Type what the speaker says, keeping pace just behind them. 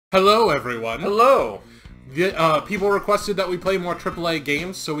Hello, everyone. Hello. People requested that we play more AAA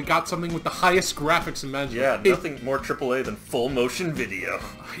games, so we got something with the highest graphics imaginable. Yeah, nothing more AAA than full motion video.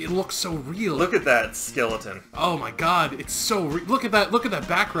 It looks so real. Look at that skeleton. Oh my god, it's so real. Look at that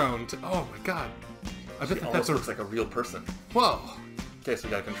background. Oh my god. I bet It looks like a real person. Whoa. Okay, so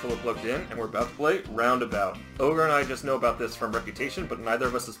we got a controller plugged in, and we're about to play Roundabout. Ogre and I just know about this from Reputation, but neither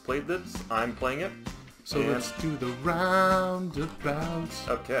of us has played this. I'm playing it. So let's do the Roundabout.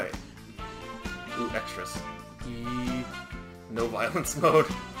 Okay. Ooh, extras. No violence mode.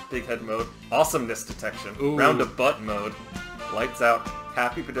 Big head mode. Awesomeness detection. Ooh. Roundabout mode. Lights out.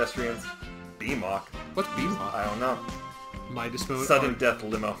 Happy pedestrians. BMOC. What's BMOC? I don't know. Midas mode. Sudden death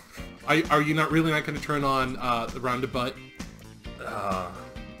limo. Are you not really not going to turn on the Roundabout? I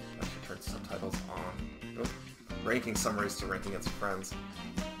should turn subtitles on. Nope. Ranking summaries to rank against friends.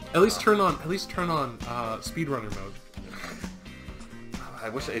 At least turn on speedrunner mode. I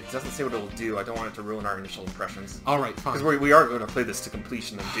wish it doesn't say what it'll do. I don't want it to ruin our initial impressions. All right, fine. Because we are going to play this to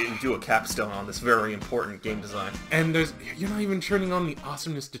completion and do a capstone on this very important game design. And you're not even turning on the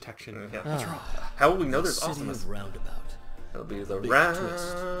awesomeness detection. Yeah. What's wrong? How will we know there's awesomeness? Roundabout. It'll be the Big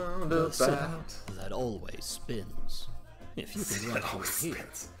Roundabout. That always spins. If you can That run always through here,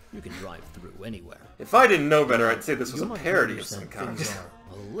 spins. you can drive through anywhere. If I didn't know better, I'd say this was You a might parody of notice some that kind. things are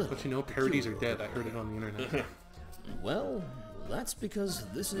a little But you know, parodies are peculiar dead. I heard it on the internet. Well, that's because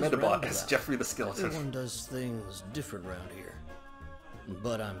this is Metabot Roundabout. as Jeffrey the Skeleton. Everyone does things different around here.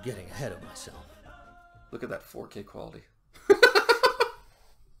 But I'm getting ahead of myself. Look at that 4K quality.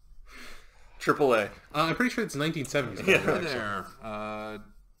 AAA. I'm pretty sure it's 1970s. Yeah. Hey there,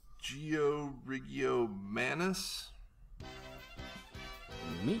 Gio Rigio Manus?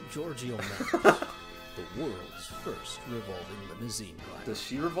 Meet Giorgio Manus, the world's first revolving limousine driver. Does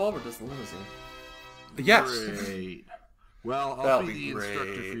she revolve or does the limousine? Yes. Great. Well, I'll That'll be be the instructor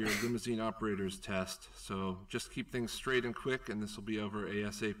great. for your limousine operator's test, so just keep things straight and quick, and this will be over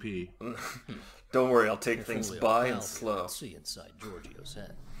ASAP. Don't worry, I'll take If things only a by pal and could slow. See inside Giorgio's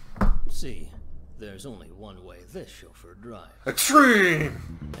head. See, there's only one way this chauffeur drives, Extreme!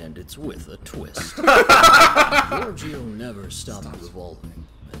 and it's with a twist. Giorgio never stopped revolving.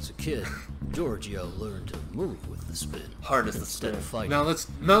 As a kid, Giorgio learned to move with the spin. Harness the instead spin. of fighting. Now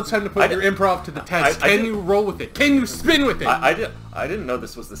it's time to put your improv to the test. I Can did- you roll with it? Can you spin with it? I didn't know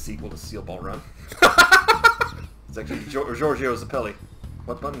this was the sequel to Seal Ball Run. It's actually Giorgio Zappelli.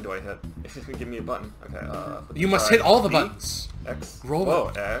 What button do I hit? Give me a button. Okay. You must hit all the B, buttons. X. Roll Whoa,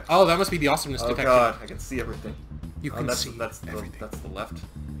 it. X. Oh, that must be the awesomeness Oh detection. god, I can see everything. You can see that's everything. that's the left.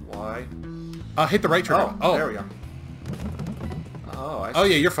 Y. Hit the right trigger. Oh, there we go. Oh, I see. Oh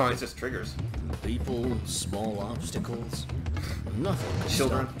yeah, you're fine. It's just triggers. People, small obstacles, nothing can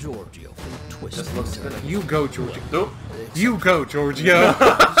Children. stop Giorgio from twisting. Just looks and turning. good. You go, Giorgio. Nope. You go, Giorgio.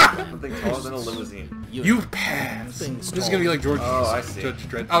 Something taller than a limousine. You pass. Things This is gonna be like George. Oh, I see. Judge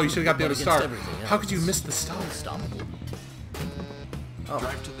Dredd. Oh, you should have got the other But star. against everything How could you else, miss the star? Unstoppable.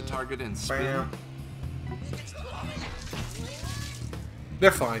 Drive to the target and spin. Bam.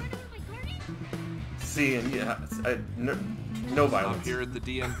 They're fine. See, and yeah, no Up violence. here at the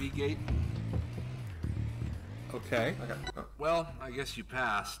DMV gate. Okay. Okay. Oh. Well, I guess you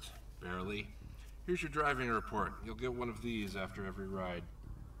passed. Barely. Here's your driving report. You'll get one of these after every ride.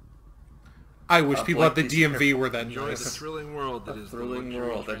 I wish people like at the these DMV were that Enjoy the nice. thrilling world that A is the thrilling luxury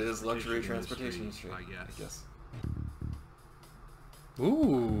world that is luxury transportation industry, industry. I guess.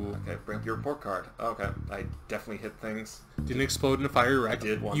 Ooh. Okay, bring your report card. Okay, I definitely hit things. Didn't explode in a fiery wreck. I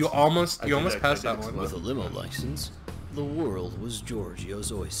did once. You almost I did passed I that did one. With a limo license, the world was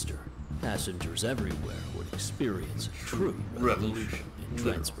Giorgio's oyster. Passengers everywhere would experience a true revolution in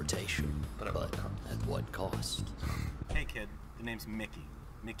Literal. transportation. But But at what cost? at what cost? Hey kid, the name's Mickey.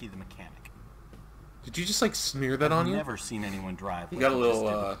 Mickey the mechanic. Did you just like smear that on I've you? never seen anyone drive. You like got a you little,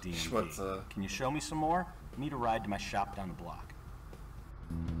 just did with DMV. schmutz, Can you show me some more? I need a ride to my shop down the block.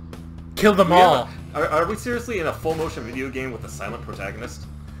 Kill them all. Are we seriously in a full motion video game with a silent protagonist?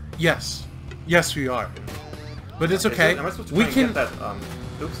 Yes. Yes, we are. But it's Is okay. it- am I supposed to We try can. and get that?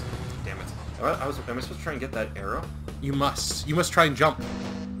 Oops. Damn it. Am I supposed to try and get that arrow? You must. You must try and jump.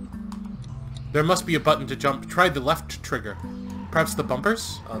 There must be a button to jump. Try the left trigger. Perhaps the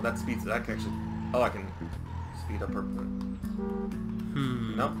bumpers? That speeds. That can actually. Oh, I can speed up her.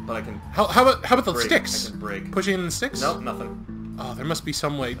 No, but I can. How about the Brake. sticks? I can brake. Pushing in the sticks? Nope, nothing. Oh, there must be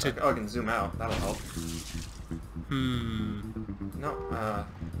some way to. Oh, I can zoom out. That'll help. Hmm. No,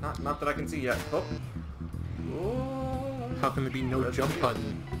 not that I can see yet. Oh. How can there be no Red jump speed.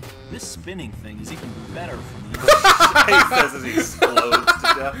 button? This spinning thing is even better for me. He says as he explodes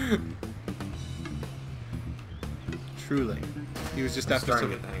to death. Truly. He was just I'm after starting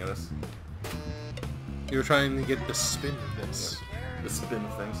some... to get the hang of this. You were trying to get the spin of this. The spin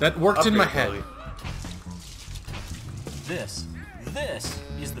of things. That worked in my Upgrade head. quality. This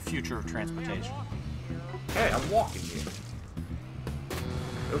is the future of transportation. Hey, I'm walking here.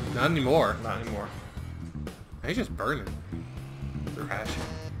 Nope, Not anymore. not anymore. He's just burning. Crashing.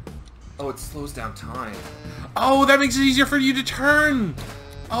 Oh, it slows down time. Oh, that makes it easier for you to turn!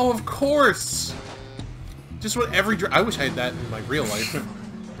 Oh, of course! Just what every... I wish I had that in my real life.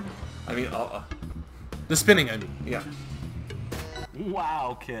 I mean, The spinning, I mean. yeah.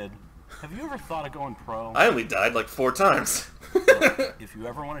 Wow, kid. Have you ever thought of going pro? I only died like 4 times. If you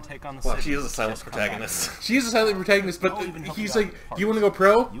ever want to take on the Wow, city, she is a silent just come back protagonist. She is a silent protagonist, but I'll even help he's you out like, with the do you want to go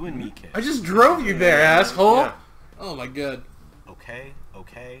pro? here. You and me, kid. I just drove you there, asshole! Yeah. Oh my god. Okay,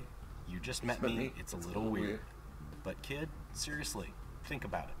 okay. You just met me. It's a little weird. But kid, seriously, think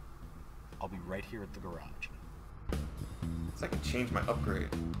about it. I'll be right here at the garage. So I can change my upgrade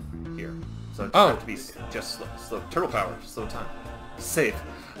here. So it Oh. have to be just slow. Turtle power, slow time. Safe.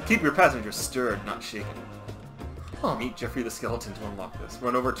 Keep your passengers stirred, not shaken. Huh. Meet Jeffrey the Skeleton to unlock this.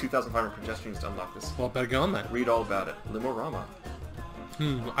 Run over 2,500 pedestrians to unlock this. Well, better get on that. Read all about it. Limorama.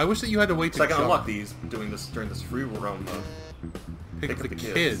 I wish that you had to wait to So I can jump. unlock these during this free roam mode. Pick up the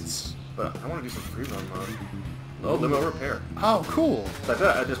kids. But I want to do some free roam mode. Oh, limo repair. Oh, cool. So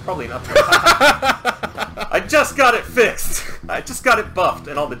there's probably an upgrade. I just got it fixed. I just got it buffed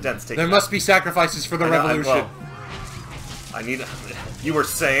and all the dents taken. There must be sacrifices for the revolution. I need. You were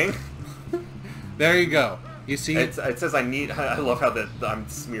saying? There you go. You see? It says I need. I love how I'm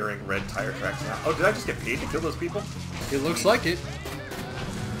smearing red tire tracks now. Oh, did I just get paid to kill those people? It looks like it.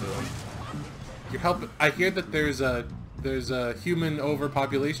 You're helping. I hear that there's a human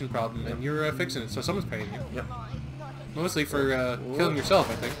overpopulation problem, and you're fixing it. So someone's paying you. Yep. Mostly for killing yourself,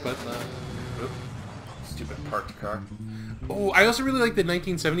 I think. But Oop. Stupid parked car. oh, I also really like the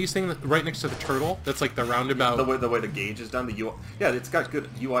 1970s thing right next to the turtle. That's like the roundabout. The way the gauge is done. The UI. Yeah, it's got good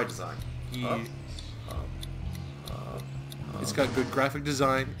UI design. It's got good graphic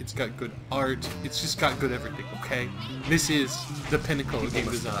design. It's got good art. It's just got good everything. Okay, this is the pinnacle of game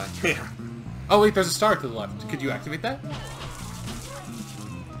design. Yeah. Oh wait, there's a star to the left. Could you activate that?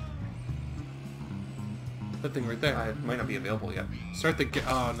 That thing right there. It might not be available yet. Start the.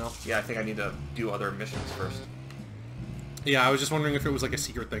 Oh no. Yeah, I think I need to do other missions first. Yeah, I was just wondering if it was like a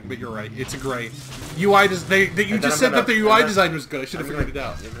secret thing, but you're right. It's a great UI. You And then just I'm said gonna- that the UI and then- design was good. I should have I'm figured it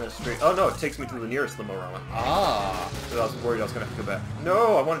out. gonna straight. Oh no, it takes me to the nearest Limorama. Ah. So I was worried I was gonna have to go back.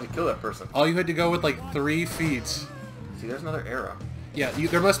 No, I wanted to kill that person. All you had to go with like 3 feet. See, there's another arrow. Yeah,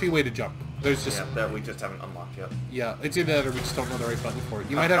 there must be a way to jump. There's just Yeah, that we just haven't unlocked yet. yeah. It's either that or we just don't know the right button for it.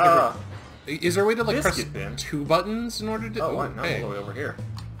 You might have to. Is there a way to like press Biscuit bin. 2 buttons in order to? Oh, what? No, hey, all the way over here.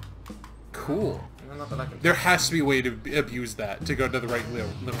 cool. No, not that I can. There has to be a way to abuse that to go to the right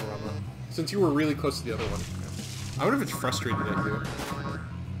Limorama. Since you were really close to the other one. I wonder if it's frustrated at you.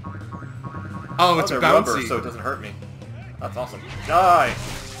 Oh, it's they're bouncy. rubber, so it doesn't hurt me. That's awesome. Die!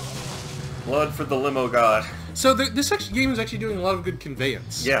 Blood for the limo god. So this game is actually doing a lot of good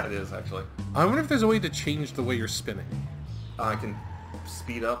conveyance. Yeah, it is actually. I wonder if there's a way to change the way you're spinning. I can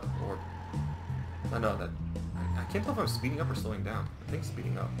speed up or. I know that. I can't tell if I'm speeding up or slowing down. I think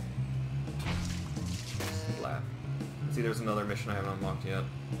speeding up. Laugh. See, there's another mission I haven't unlocked yet.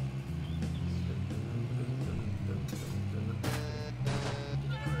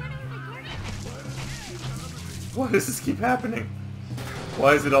 Why does this keep happening?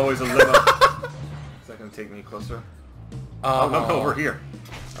 Why is it always a limo? Is that gonna take me closer? Oh, no, over here.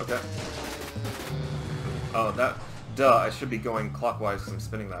 Okay. Oh, that. Duh, I should be going clockwise because I'm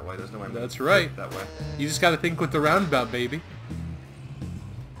spinning that way. There's no way I'm That's gonna right. flip that way. You just gotta think with the roundabout, baby.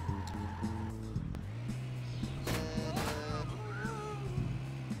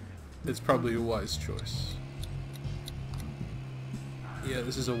 It's probably a wise choice. Yeah,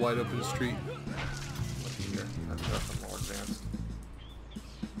 this is a wide open street. Here, that's more advanced.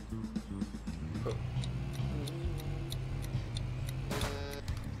 Oh.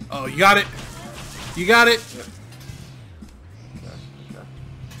 Oh, you got it! You got it! Yep. Okay, okay.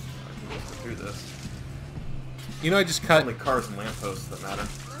 I can just go through this. You know I just cut. Only cars and lampposts that matter.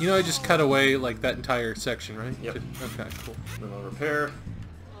 You know I just cut away like that entire section, right? Yep. Okay, cool. Limo repair.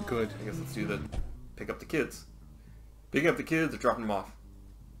 Good. I guess let's do the pick up the kids. Picking up the kids or dropping them off.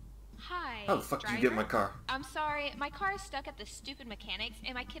 Hi. How the fuck did you get in my car? I'm sorry, my car is stuck at the stupid mechanics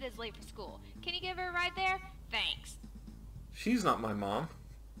and my kid is late for school. Can you give her a ride there? Thanks. She's not my mom.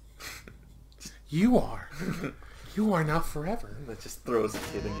 You are. You are now forever. That just throws a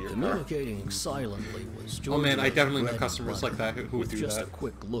kid into your car. Communicating silently was Giorgio's Oh man, I definitely know bread customers and like that who would butter. do With just that. a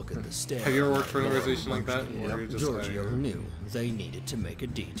quick look at the staff. Have you ever worked for an organization like that? Where you're just Giorgio like, knew they needed to make a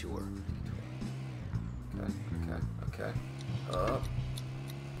detour. Okay. Up.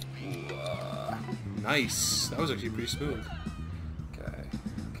 nice. That was actually pretty smooth. Okay.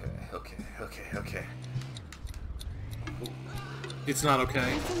 It's not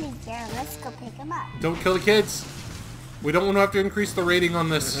okay. Let's go pick him up. Don't kill the kids. We don't want to have to increase the rating on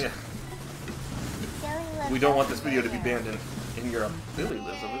this. Yeah. We don't want this video to be banned in Europe. Billy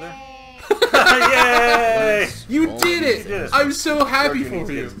lives over there. Yay! You did it! did it. I'm so happy Giorgio needs for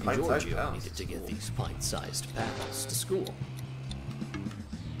to get you. his pint-sized Giorgio pals. needed to get these pint-sized pals to school.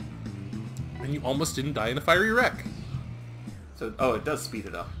 And you almost didn't die in a fiery wreck. So, oh, it does speed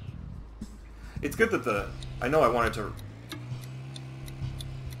it up. It's good that I know I wanted to...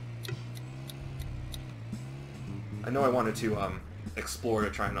 explore to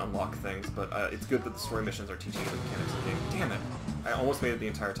try and unlock things, but it's good that the story missions are teaching you the mechanics of the game. Damn it! I almost made it the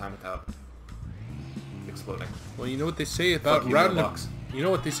entire time without exploding. Well, you know what they say about roundabouts. You know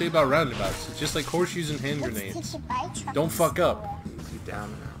what they say about roundabouts. It's just like horseshoes and hand grenades. Don't fuck up. Easy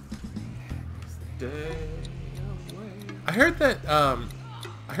down now. Stay away. I heard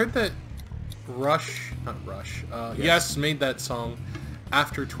that Yes made that song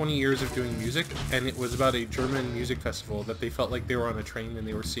after 20 years of doing music, and it was about a German music festival that they felt like they were on a train and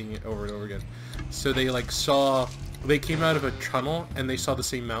they were seeing it over and over again. So they they came out of a tunnel and they saw the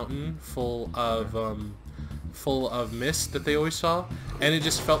same mountain full of mist that they always saw, and it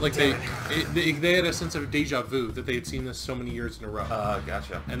just felt like they had a sense of deja vu that they had seen this so many years in a row.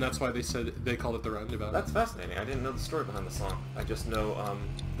 Gotcha. And that's why they called it the Roundabout. That's fascinating. I didn't know the story behind the song. I just know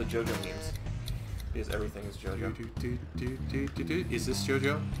the JoJo memes. Because everything is JoJo. Is this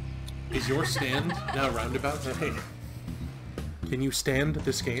JoJo? Is your stand now Roundabout? Can you stand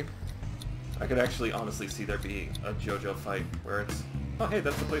this game? I could actually honestly see there being a JoJo fight where it's, oh hey,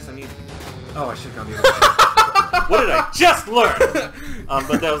 that's the place I need. Oh, I should have gone the other way. What did I just learn?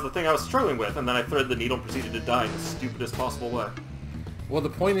 But that was the thing I was struggling with, and then I threaded the needle and proceeded to die in the stupidest possible way. Well, the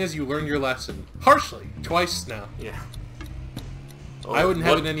point is you learned your lesson. Harshly. Twice now. Yeah. Oh, I wouldn't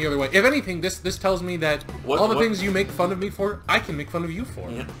have it any other way. If anything, this tells me that all the things you make fun of me for, I can make fun of you for.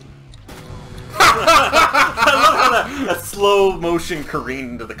 Yeah. I love how that slow motion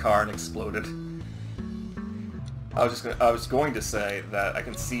careened into the car and exploded. I was going to say that I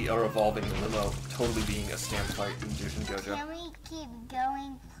can see a revolving limo totally being a stand fight in JoJo. Can we keep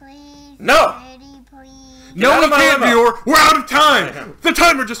going, please? No! Pretty, please. No, we can't, viewer! We're out of time! Yeah. The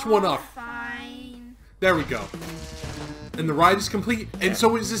timer just went off. Fine. There we go. And the ride is complete, and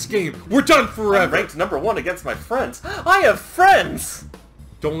so is this game. We're done forever! I'm ranked #1 against my friends. I have friends!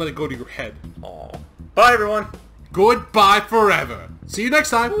 Don't let it go to your head. Aw. Bye, everyone! Goodbye forever! See you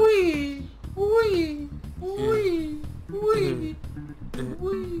next time! Wee! Wee! Wee! Wee!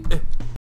 Wee!